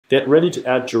Get ready to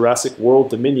add Jurassic World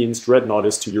Dominion's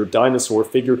Dreadnoughtus to your dinosaur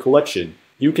figure collection.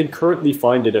 You can currently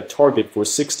find it at Target for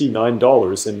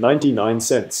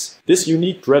 $69.99. This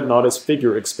unique Dreadnoughtus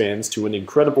figure expands to an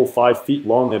incredible 5 feet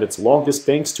long at its longest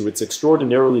thanks to its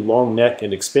extraordinarily long neck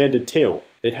and expanded tail.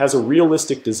 It has a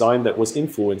realistic design that was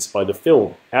influenced by the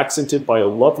film, accented by a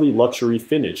lovely luxury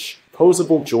finish.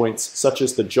 Posable joints, such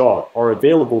as the jaw, are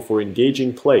available for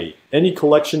engaging play. Any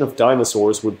collection of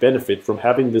dinosaurs would benefit from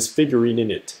having this figurine in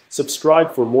it.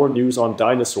 Subscribe for more news on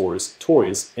dinosaurs,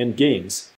 toys, and games.